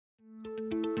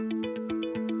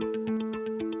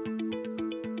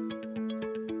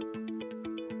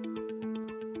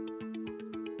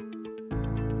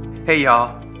Hey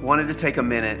y'all, wanted to take a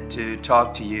minute to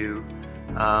talk to you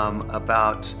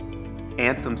about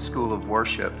Anthem School of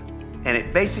Worship. And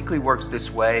it basically works this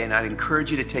way, and I'd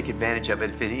encourage you to take advantage of it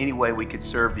if in any way we could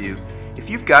serve you. If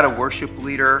you've got a worship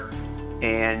leader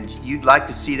and you'd like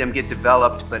to see them get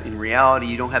developed, but in reality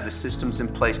you don't have the systems in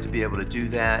place to be able to do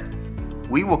that,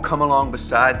 we will come along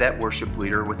beside that worship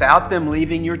leader without them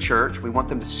leaving your church. We want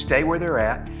them to stay where they're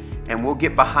at, and we'll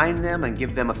get behind them and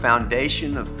give them a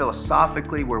foundation of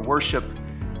philosophically where worship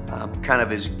kind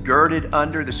of is girded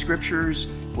under the scriptures.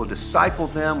 We'll disciple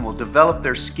them, we'll develop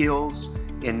their skills,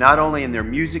 and not only in their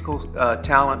musical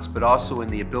talents, but also in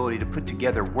the ability to put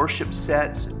together worship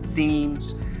sets and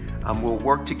themes. We'll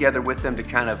work together with them to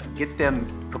kind of get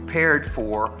them prepared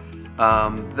for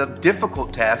the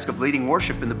difficult task of leading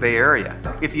worship in the Bay Area.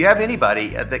 If you have anybody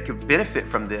that could benefit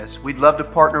from this, we'd love to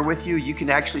partner with you. You can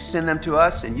actually send them to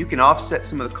us, and you can offset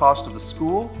some of the cost of the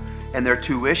school and their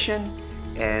tuition,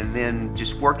 and then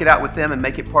just work it out with them and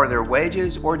make it part of their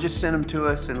wages, or just send them to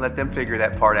us and let them figure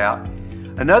that part out.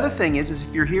 Another thing is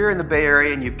if you're here in the Bay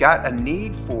Area and you've got a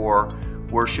need for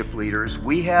worship leaders,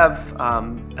 we have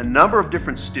a number of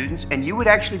different students, and you would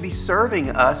actually be serving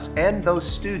us and those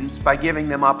students by giving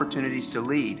them opportunities to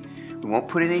lead. We won't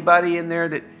put anybody in there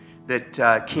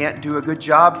that can't do a good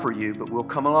job for you, but we'll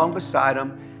come along beside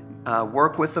them,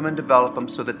 work with them and develop them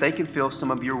so that they can fill some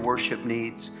of your worship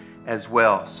needs as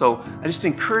well. So I just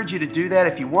encourage you to do that.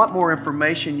 If you want more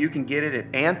information, you can get it at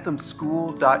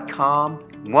anthemschool.com.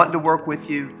 Wanting to work with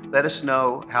you, let us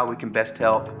know how we can best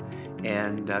help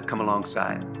and come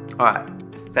alongside. All right,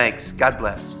 thanks. God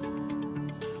bless.